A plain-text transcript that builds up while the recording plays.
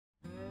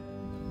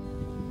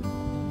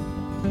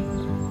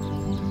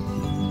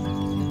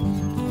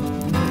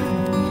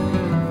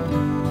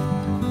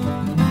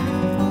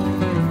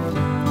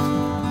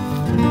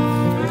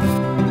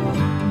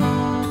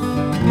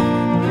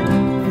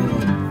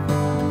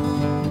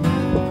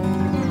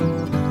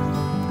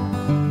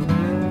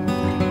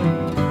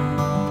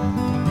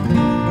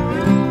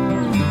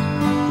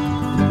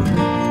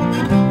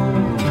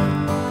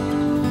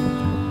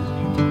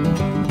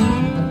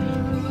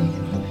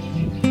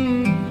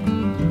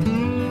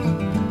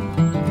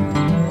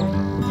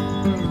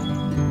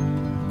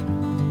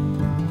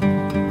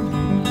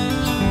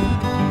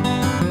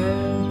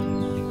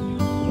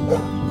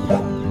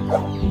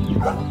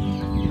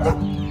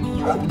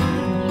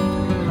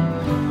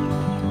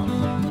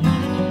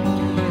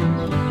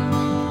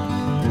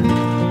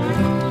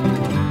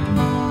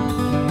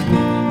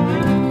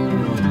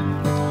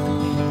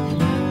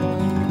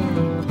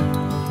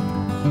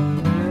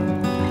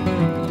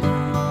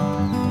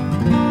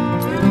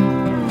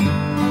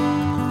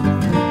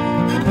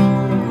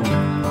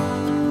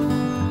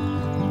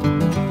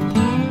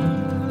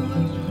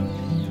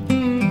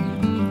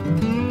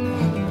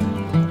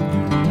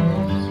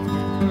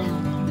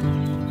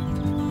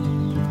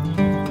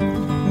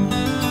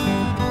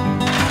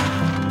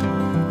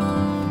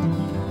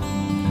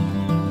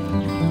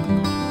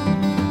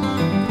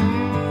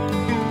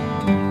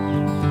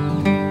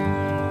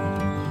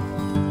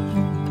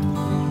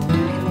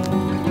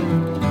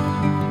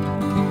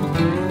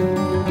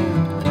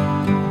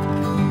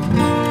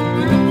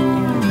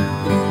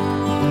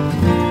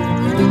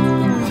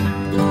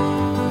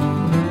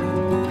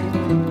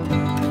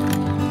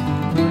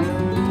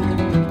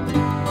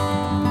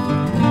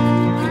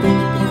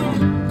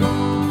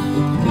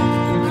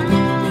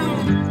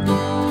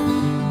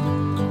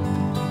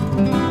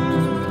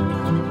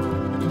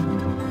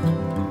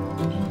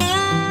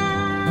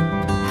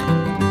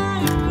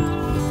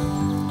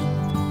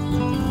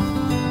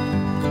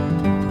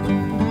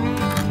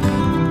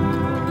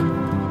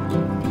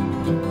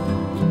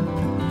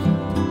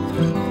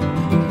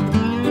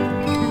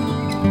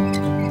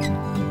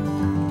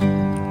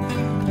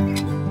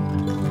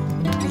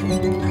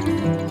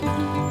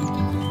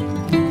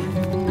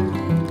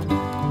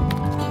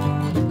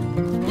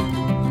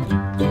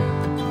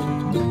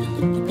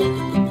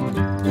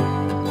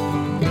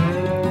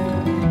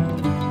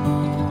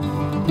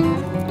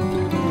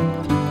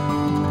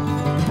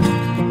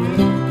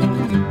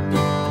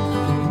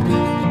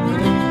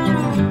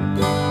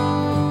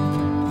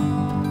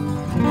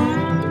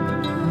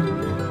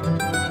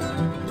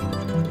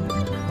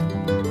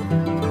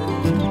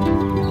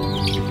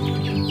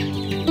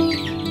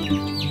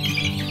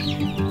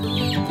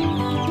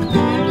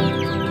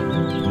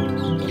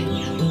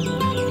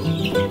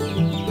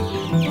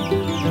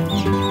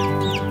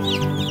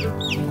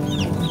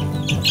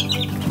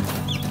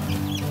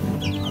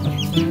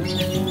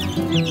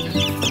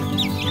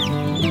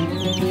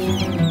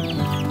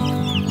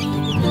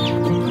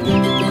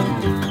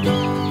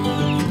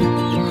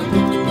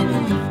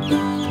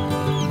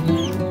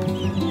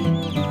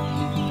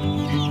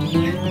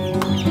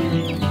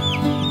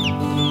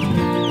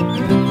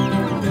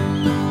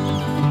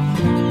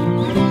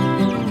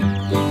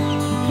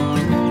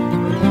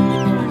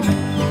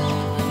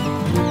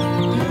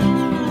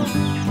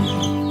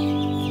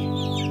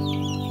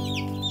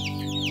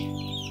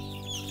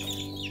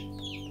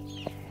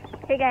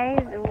Hey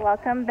guys,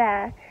 welcome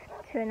back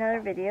to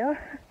another video.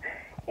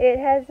 It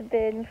has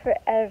been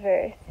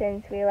forever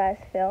since we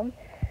last filmed,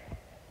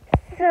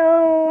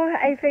 so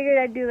I figured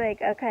I'd do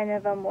like a kind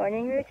of a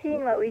morning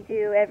routine, what we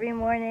do every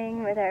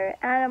morning with our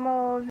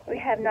animals. We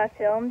have not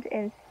filmed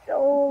in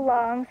so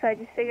long, so I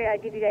just figured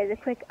I'd give you guys a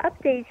quick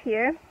update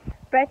here.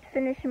 Brett's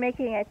finished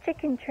making a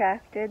chicken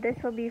tractor. This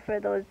will be for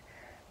those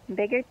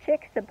bigger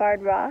chicks, the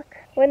barred rock.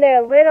 When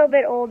they're a little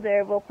bit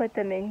older, we'll put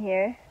them in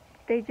here.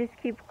 They just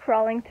keep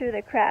crawling through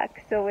the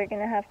cracks, so we're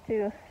gonna have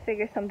to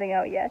figure something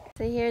out yet.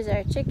 So here's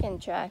our chicken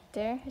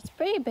tractor. It's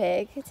pretty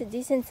big. It's a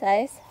decent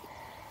size.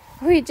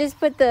 We just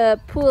put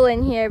the pool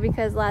in here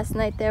because last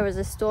night there was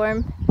a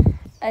storm.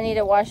 I need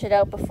to wash it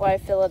out before I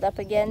fill it up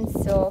again,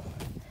 so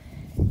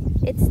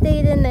it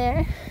stayed in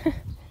there.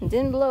 It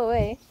didn't blow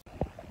away.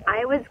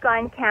 I was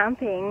gone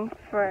camping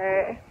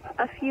for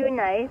a few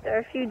nights or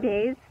a few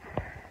days,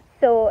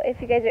 so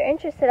if you guys are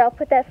interested, I'll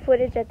put that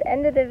footage at the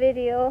end of the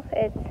video.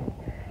 It's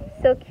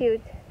so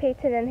cute.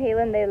 Peyton and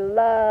Halen, they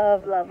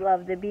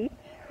love the beach.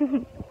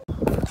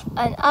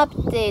 An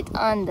update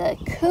on the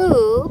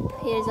coop.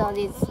 Here's all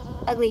these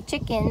ugly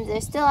chickens.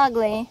 They're still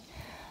ugly,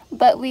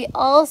 but we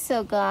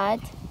also got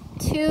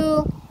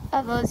 2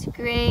 of those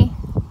gray,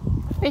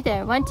 right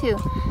there, 1, 2.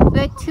 We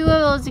got 2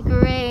 of those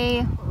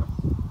gray,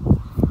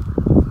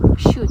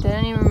 shoot, I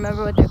don't even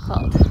remember what they're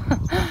called.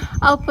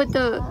 I'll put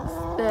the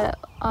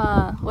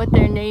what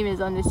their name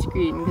is on the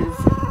screen because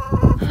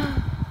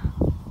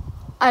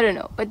I don't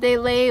know, but they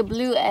lay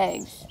blue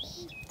eggs,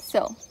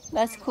 so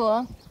that's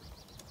cool.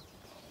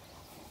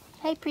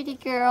 Hi, pretty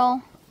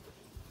girl.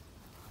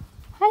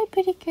 Hi,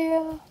 pretty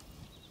girl.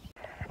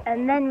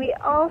 And then we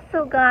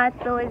also got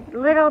those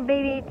little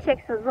baby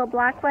chicks, those little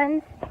black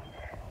ones.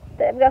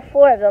 I've got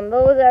 4 of them.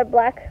 Those are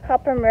black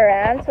copper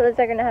Moran, so those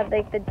are gonna have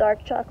like the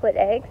dark chocolate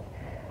eggs.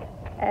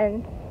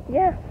 And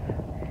yeah,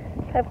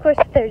 of course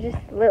they're just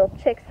little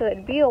chicks, so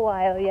it'd be a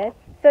while yet.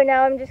 So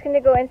now I'm just going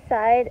to go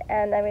inside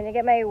and I'm going to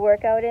get my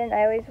workout in.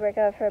 I always work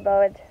out for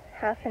about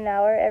half an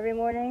hour every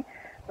morning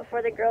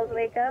before the girls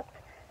wake up.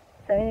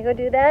 So I'm going to go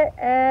do that,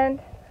 and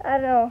I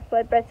don't know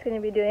what Brett's going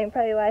to be doing.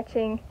 Probably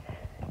watching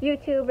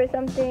YouTube or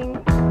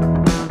something.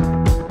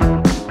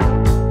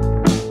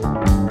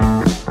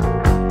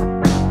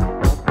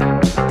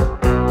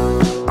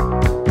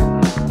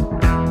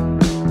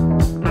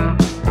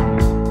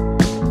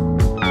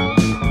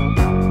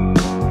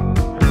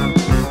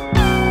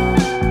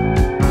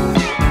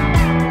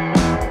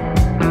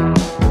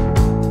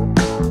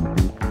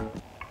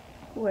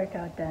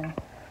 Workout done.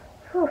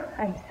 Whew,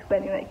 I'm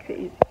sweating like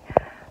crazy.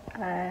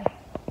 And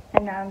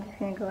now I'm just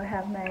gonna go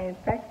have my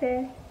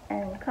breakfast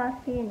and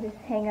coffee and just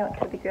hang out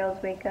till the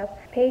girls wake up.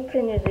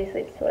 Peyton usually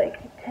sleeps till like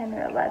 10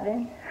 or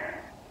 11.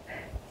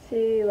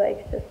 She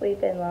likes to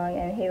sleep in long,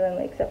 and Halen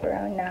wakes up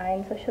around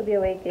 9, so she'll be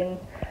awake in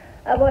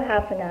about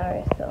half an hour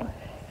or so.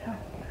 So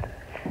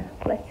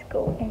let's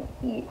go and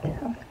eat.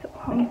 I'm so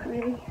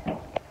hungry.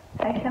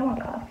 Actually, I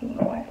want coffee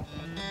more.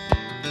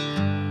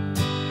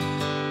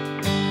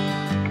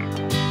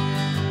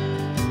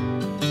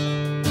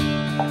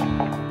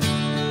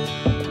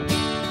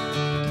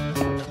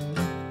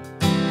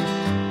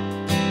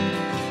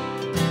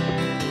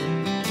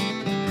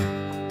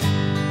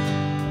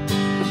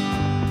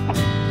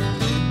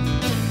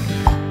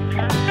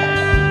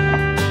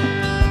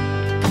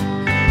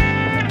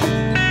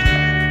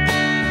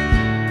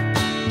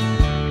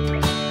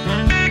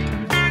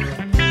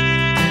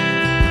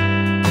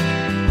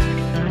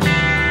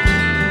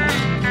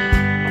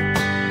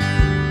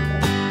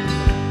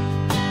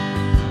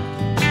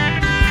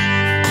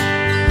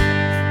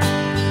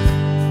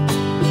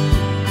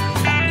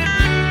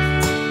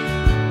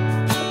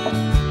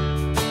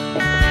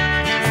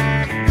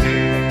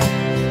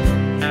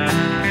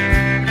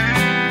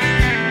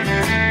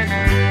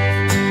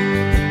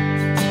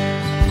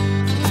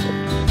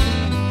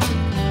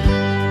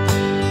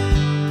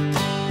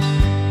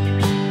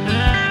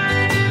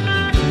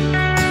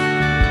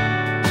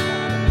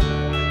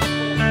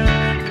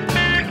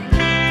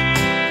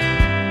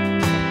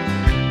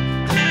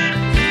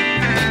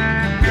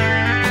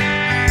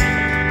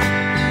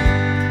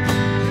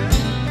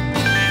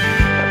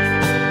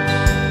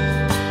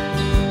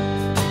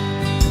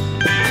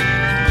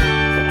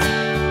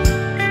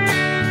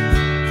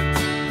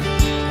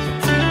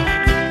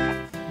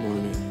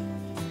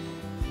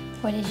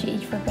 What did you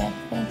eat for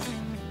breakfast?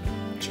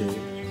 Chili.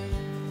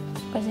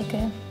 Was it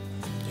good?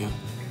 Yeah.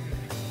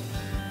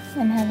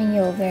 I'm having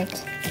yogurt.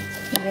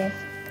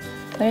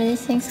 What are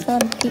these things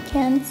called?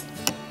 Pecans?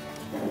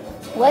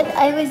 What?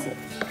 I was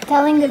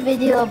telling the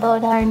video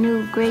about our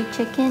new gray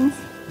chickens.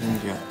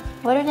 Yeah.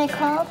 What are they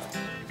called?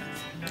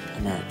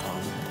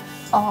 Americano.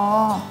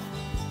 Oh.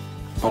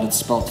 But it's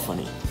spelled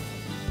funny.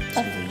 It's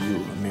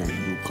either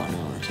Americano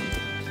or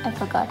something. I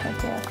forgot what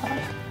they were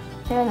called.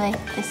 They're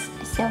like this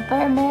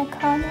silver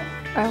Americano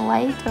or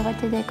white, or what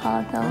do they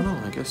call it though? I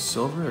don't know, I guess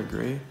silver or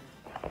gray.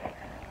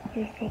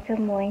 You say good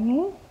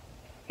morning.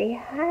 Say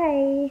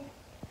hi.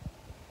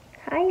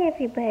 Hi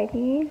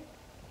everybody.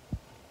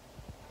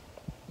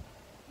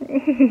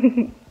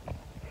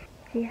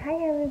 Say hi,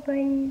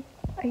 everybody.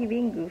 Are you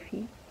being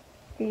goofy?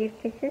 Do you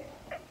give kisses?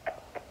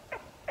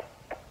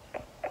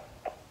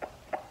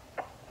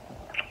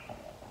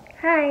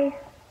 Hi.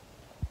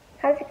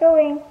 How's it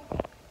going?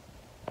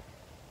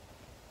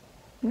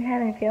 We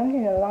haven't filmed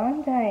in a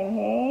long time,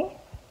 hey?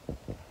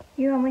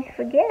 You almost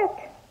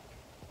forget.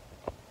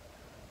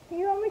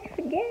 You almost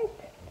forget.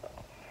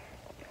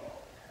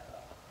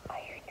 Are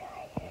you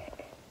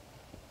tired?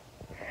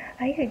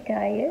 Are you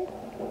tired?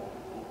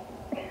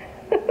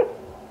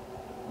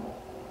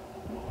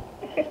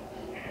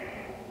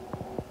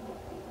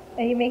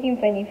 Are you making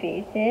funny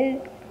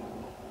faces?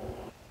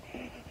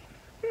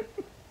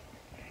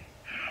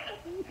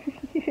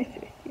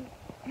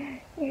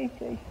 You're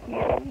so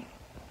cute.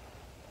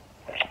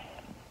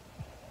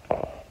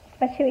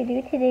 What should we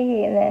do today,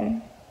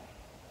 Halen?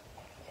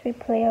 Should we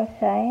play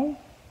outside?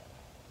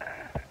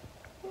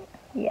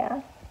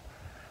 Yeah.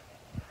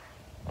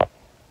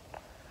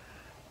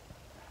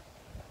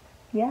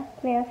 Yeah,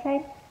 play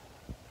outside?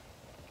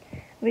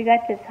 We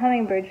got this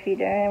hummingbird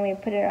feeder and we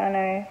put it on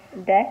our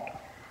deck,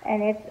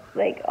 and it's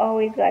like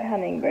always got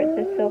hummingbirds.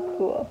 It's so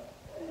cool.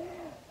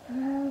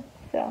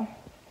 So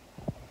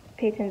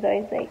Peyton's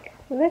always like,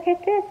 look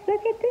at this,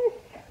 look at this.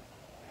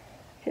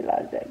 She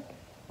loves it.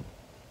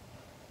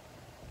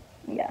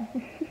 Yeah.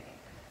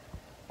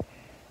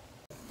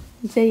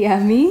 Is that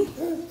yummy?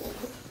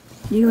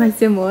 You want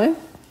some more?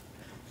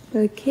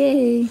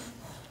 Okay.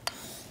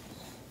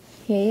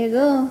 Here you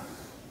go.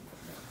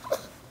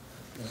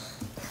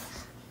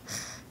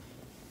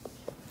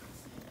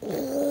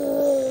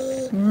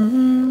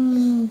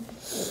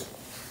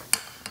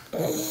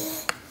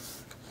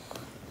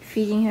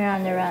 Feeding her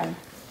on the run.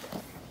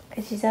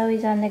 Because she's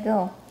always on the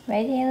go.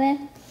 Right,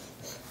 Halen?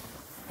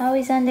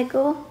 Always on the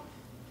go?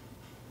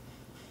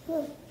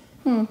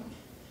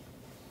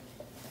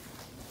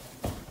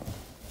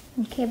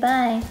 Okay,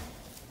 bye.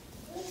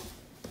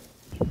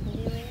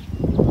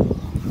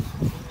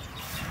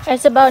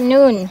 It's about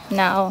noon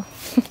now.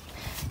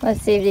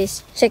 Let's see if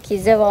these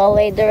chickies have all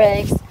laid their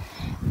eggs.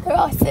 They're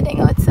all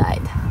sitting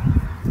outside.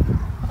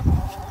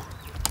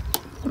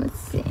 Let's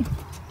see.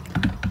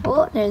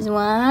 Oh, there's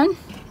 1,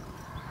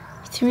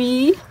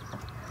 3,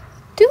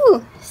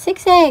 2,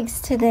 6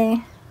 eggs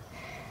today.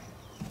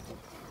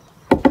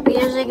 We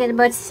usually get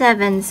about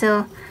 7,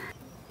 so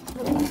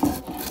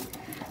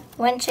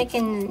one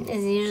chicken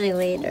is usually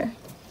later.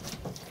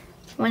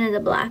 One of the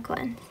black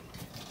ones.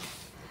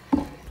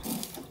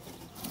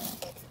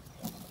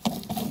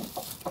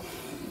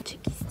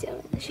 Chicky's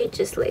still, she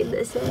just laid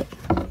this egg.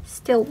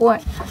 Still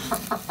warm.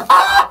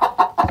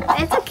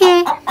 It's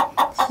okay.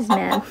 She's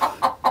mad.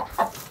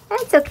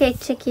 It's okay,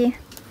 Chicky.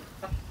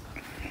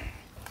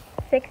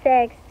 6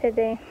 eggs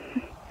today.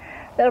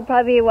 There'll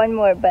probably be one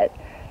more, but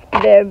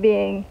that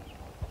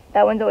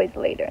one's always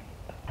later.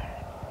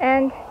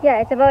 And yeah,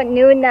 it's about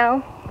noon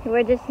now.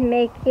 We're just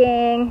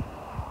making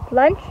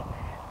lunch.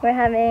 We're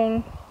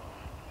having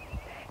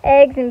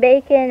eggs and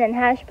bacon and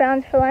hash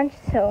browns for lunch,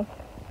 so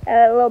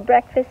a little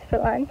breakfast for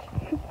lunch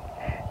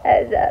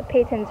as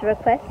Peyton's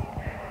request.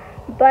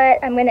 But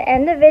I'm going to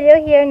end the video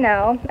here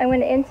now. I'm going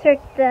to insert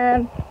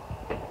the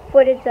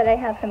footage that I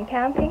have from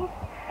camping.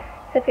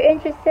 So if you're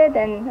interested,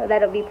 then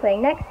that'll be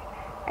playing next.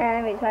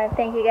 And we just want to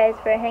thank you guys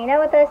for hanging out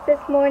with us this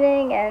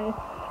morning and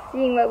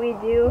seeing what we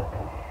do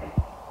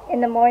in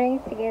the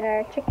mornings to get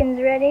our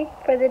chickens ready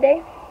for the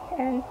day.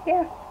 And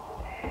yeah,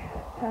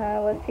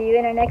 we'll see you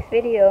in our next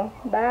video.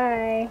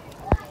 Bye.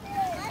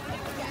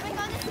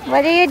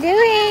 What are you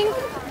doing?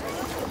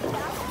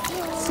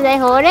 Should I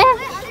hold it?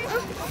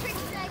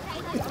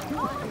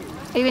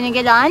 Are you gonna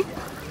get on?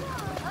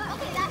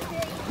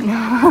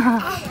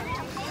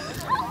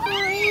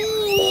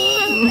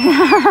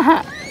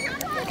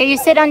 Okay, you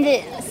sit on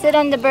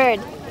the bird.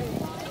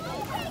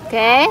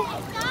 Okay.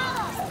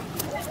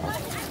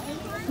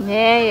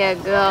 There you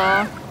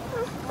go.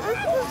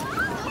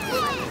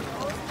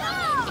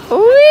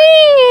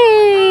 Whee!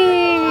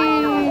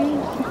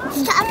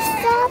 Stop.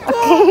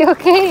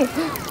 Okay.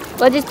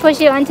 We'll just push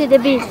you onto the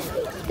beach.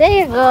 There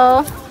you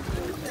go.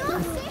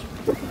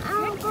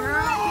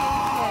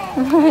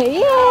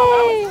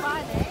 Yay!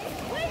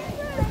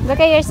 Look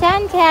at your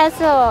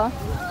sandcastle.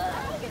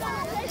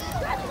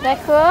 Is that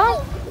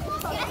cool?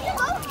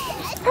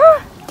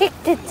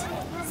 Kicked it.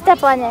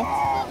 Step on it.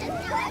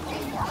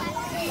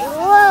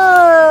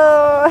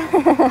 Whoa!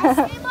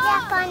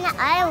 Step on the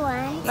other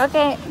one.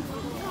 Okay.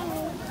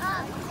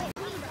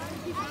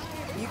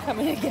 You come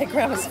in and get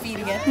Grandma's feet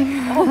again.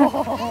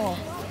 Oh,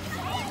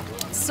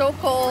 so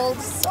cold,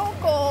 so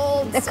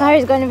cold. The car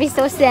is going to be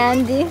so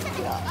sandy. Are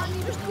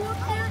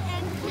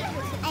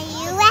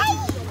you ready?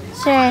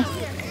 Sure.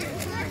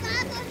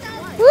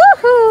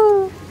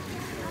 Woohoo!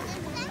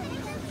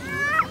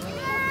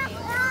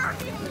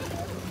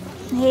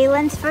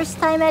 Halen's first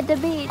time at the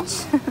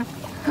beach.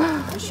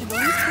 We should at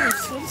least put her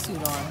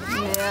swimsuit on.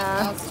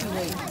 Yeah. Now it's too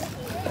late.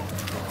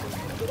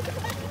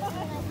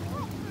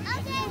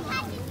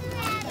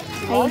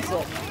 Hey. Loves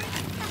it.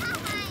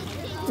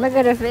 Look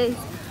at her face.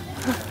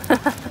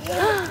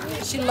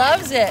 She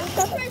loves it.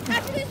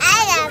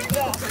 I love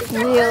this. Do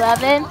you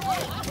love it?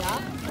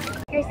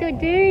 You're so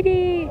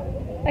dirty.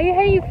 Are you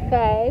having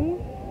fun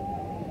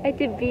at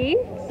the beach?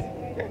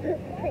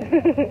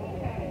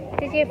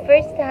 This is your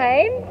first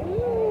time?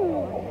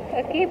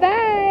 Okay,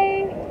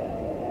 bye.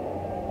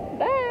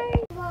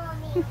 Bye.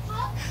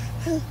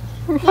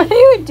 What are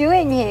you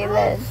doing,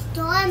 Halen?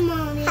 Storm,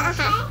 Mommy.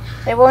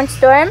 It won't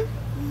storm?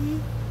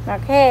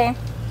 Okay.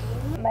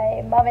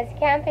 My mom is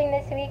camping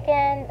this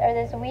weekend, or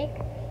this week.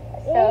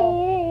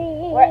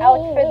 So we're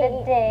out for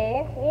the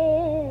day.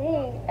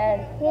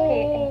 And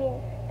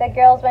the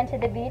girls went to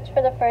the beach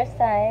for the first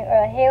time,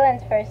 or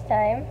Halen's first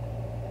time.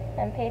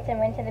 And Peyton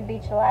went to the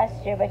beach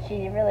last year, but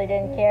she really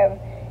didn't care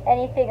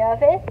anything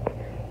of it.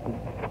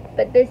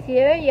 But this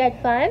year, you had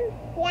fun?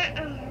 Yeah, I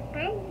have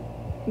fun.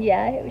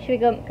 Yeah. Should we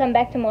come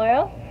back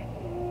tomorrow?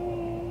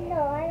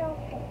 No, I don't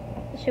think.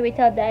 Should we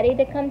tell Daddy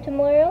to come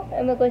tomorrow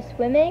and we'll go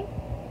swimming?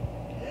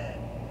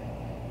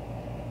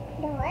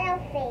 No, I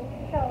don't think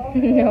so.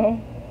 No.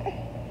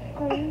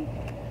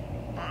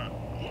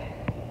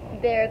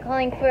 They're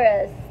calling for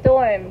a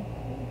storm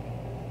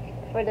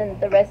for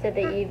the rest of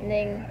the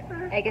evening.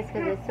 I guess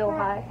because it's so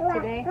hot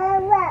today.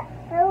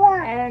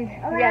 And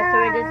yeah, so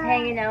we're just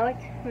hanging out.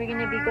 We're going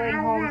to be going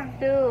home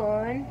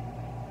soon.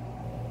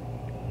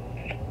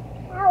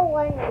 I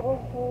want to go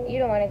home. You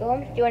don't want to go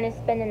home? Do you want to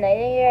spend the night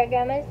here at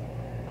Grandma's?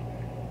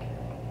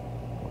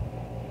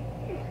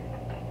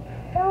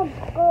 Don't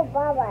go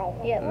bye-bye.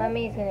 Yeah,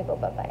 Mommy's going to go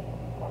bye-bye.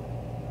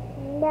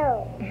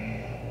 No.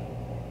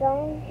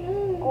 Don't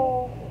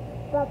go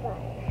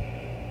bye-bye.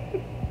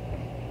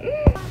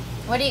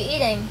 What are you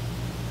eating?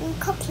 I'm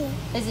cooking.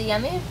 Is it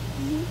yummy?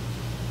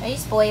 Are you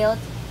spoiled?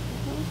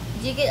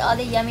 Do you get all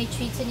the yummy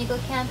treats when you go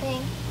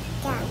camping?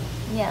 Yeah.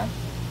 Yeah.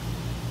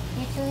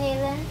 You too,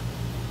 Halen?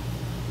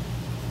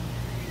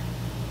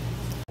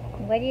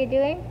 What are you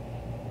doing?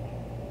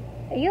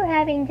 Are you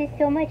having just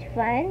so much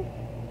fun?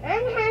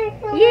 I'm having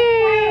so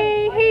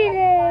Yay, much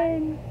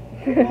Halen!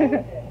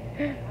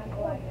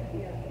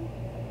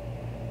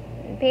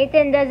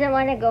 Peyton doesn't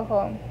want to go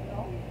home.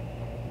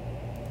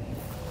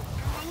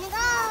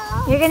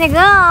 You're gonna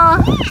go.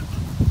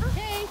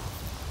 Okay,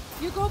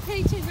 you go,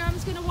 Peyton.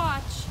 Grandma's gonna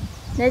watch.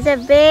 There's a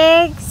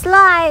big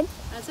slide.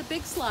 That's a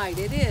big slide.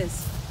 It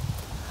is.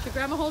 Should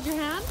Grandma hold your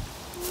hand?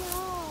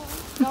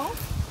 No?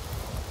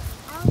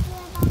 I'll do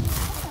it on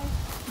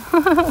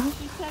the other.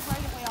 She said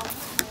right away, I'll do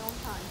it in my own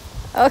time.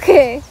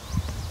 Okay.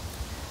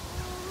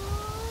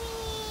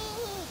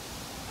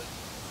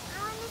 I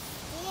want to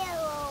steer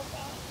a little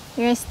bit.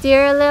 You're gonna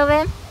steer a little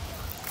bit?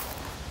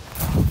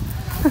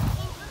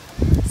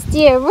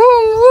 Steer. Vroom,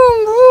 vroom,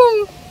 vroom.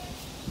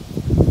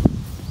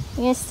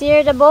 You gonna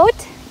steer the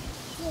boat?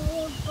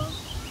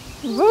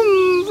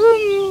 Vroom,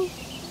 vroom.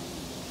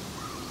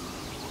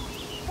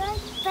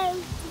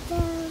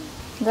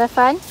 Is that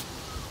fun?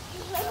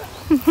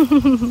 That's so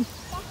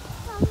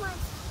much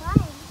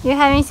fun. You're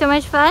having so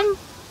much fun? I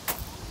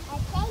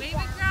think Wave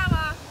at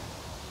Grandma.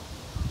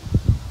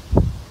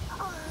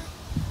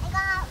 I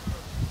got,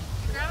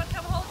 Grandma,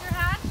 come hold your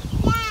hand.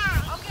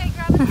 yeah. Okay,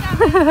 Grandma's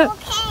coming.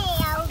 Okay,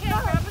 I'll Okay, go.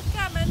 Grandma's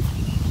coming.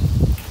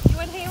 You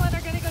and Halen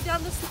are gonna go down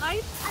the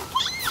slide?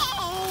 Okay.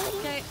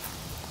 Okay.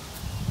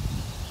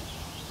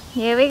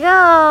 Here we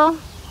go. Do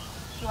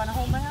you want to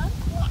hold my hand?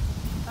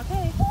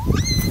 Okay.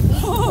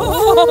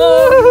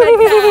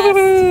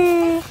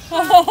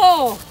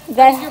 Oh, The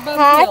your boat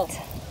hat?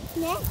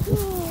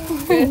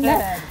 good.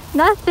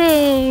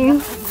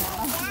 Nothing.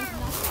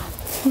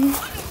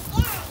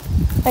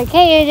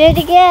 Okay, you did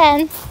it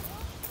again.